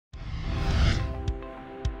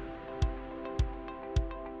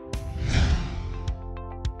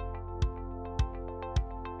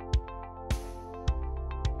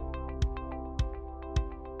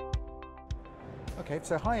Okay,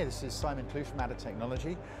 so hi, this is Simon Clue from Adder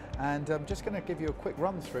Technology, and I'm just going to give you a quick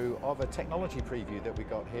run through of a technology preview that we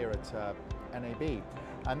got here at NAB,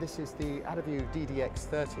 and this is the AdderView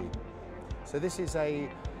DDX30. So this is a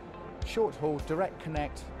short-haul direct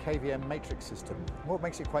connect KVM Matrix system. What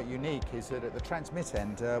makes it quite unique is that at the transmit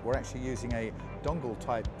end we're actually using a dongle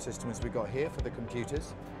type system as we got here for the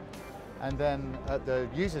computers, and then at the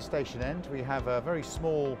user station end we have a very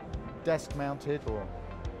small desk mounted or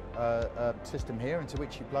system here into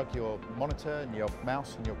which you plug your monitor and your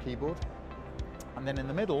mouse and your keyboard. And then in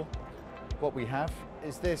the middle what we have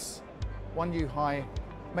is this 1U high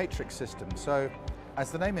matrix system. So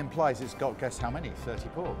as the name implies, it's got, guess how many? 30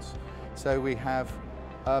 ports. So we have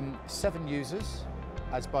 7 users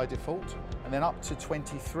as by default, and then up to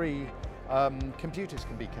 23 computers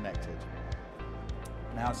can be connected.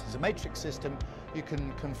 Now, this is a matrix system. You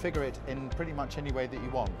can configure it in pretty much any way that you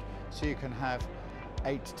want. So you can have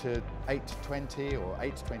 8 to 20 or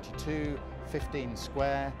 8 to 22, 15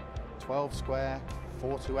 square, 12 square,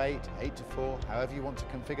 4 to 8, 8 to 4, however you want to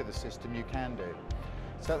configure the system you can do.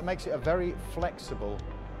 So that makes it a very flexible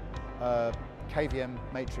KVM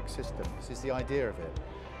matrix system. This is the idea of it.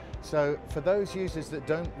 So for those users that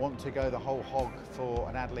don't want to go the whole hog for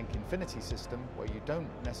an AdLink Infinity system, where you don't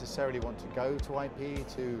necessarily want to go to IP,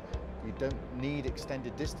 you don't need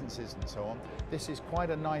extended distances and so on, this is quite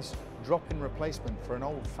a nice drop-in replacement for an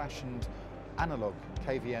old-fashioned analog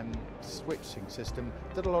KVM switching system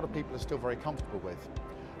that a lot of people are still very comfortable with.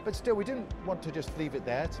 But still, we didn't want to just leave it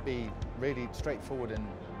there to be really straightforward and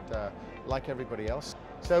like everybody else.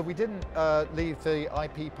 So we didn't leave the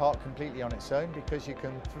IP part completely on its own, because you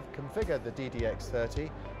can configure the DDX30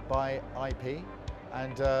 by IP,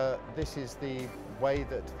 and this is the way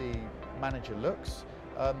that the manager looks.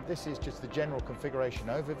 This is just the general configuration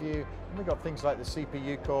overview, and we've got things like the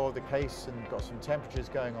CPU core, the case, and got some temperatures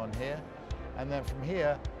going on here. And then from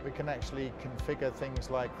here we can actually configure things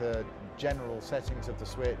like the general settings of the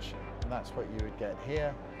switch, and that's what you would get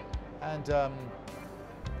here. And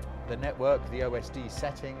the network, the OSD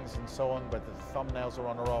settings and so on, whether the thumbnails are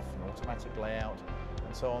on or off, an automatic layout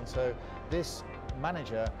and so on. So this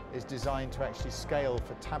manager is designed to actually scale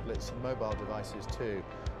for tablets and mobile devices too.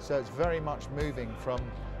 So it's very much moving from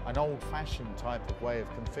an old-fashioned type of way of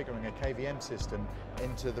configuring a KVM system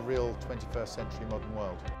into the real 21st century modern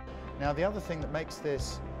world. Now, the other thing that makes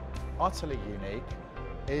this utterly unique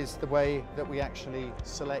is the way that we actually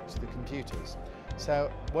select the computers.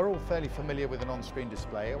 So we're all fairly familiar with an on-screen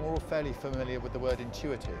display, and we're all fairly familiar with the word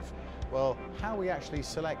intuitive. Well, how we actually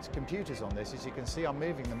select computers on this is, you can see I'm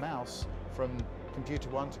moving the mouse from computer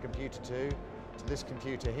 1 to computer 2 to this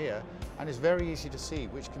computer here, and it's very easy to see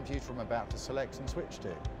which computer I'm about to select and switch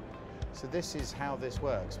to. So this is how this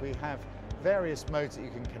works. We have various modes that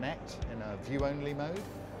you can connect: in a view-only mode,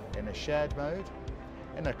 in a shared mode,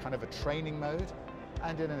 in a kind of a training mode,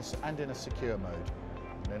 and in a secure mode,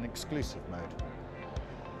 in an exclusive mode.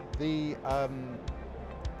 The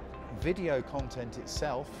video content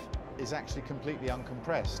itself is actually completely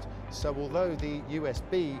uncompressed. So although the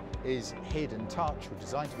USB is hidden touch, or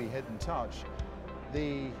designed to be hidden touch,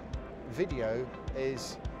 the video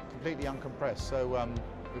is completely uncompressed. So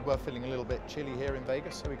we were feeling a little bit chilly here in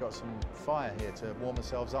Vegas, so we got some fire here to warm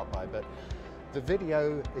ourselves up by. But the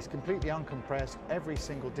video is completely uncompressed, every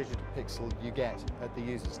single digital pixel you get at the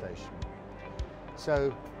user station.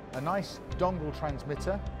 So a nice dongle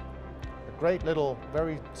transmitter, a great little,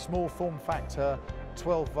 very small form factor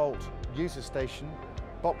 12-volt user station,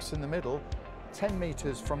 box in the middle, 10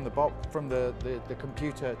 meters from the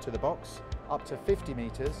computer to the box, up to 50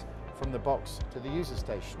 meters from the box to the user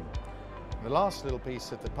station. And the last little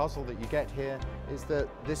piece of the puzzle that you get here is that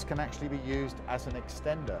this can actually be used as an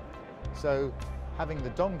extender. So having the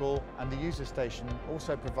dongle and the user station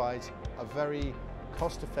also provides a very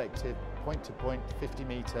cost-effective point-to-point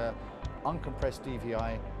 50-meter uncompressed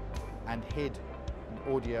DVI and HID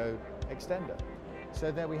audio extender. So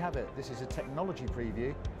there we have it. This is a technology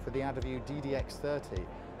preview for the AdderView DDX30.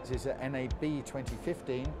 This is at NAB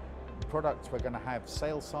 2015. Products, we're going to have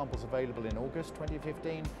sales samples available in August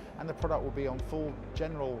 2015, and the product will be on full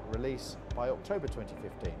general release by October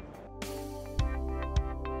 2015.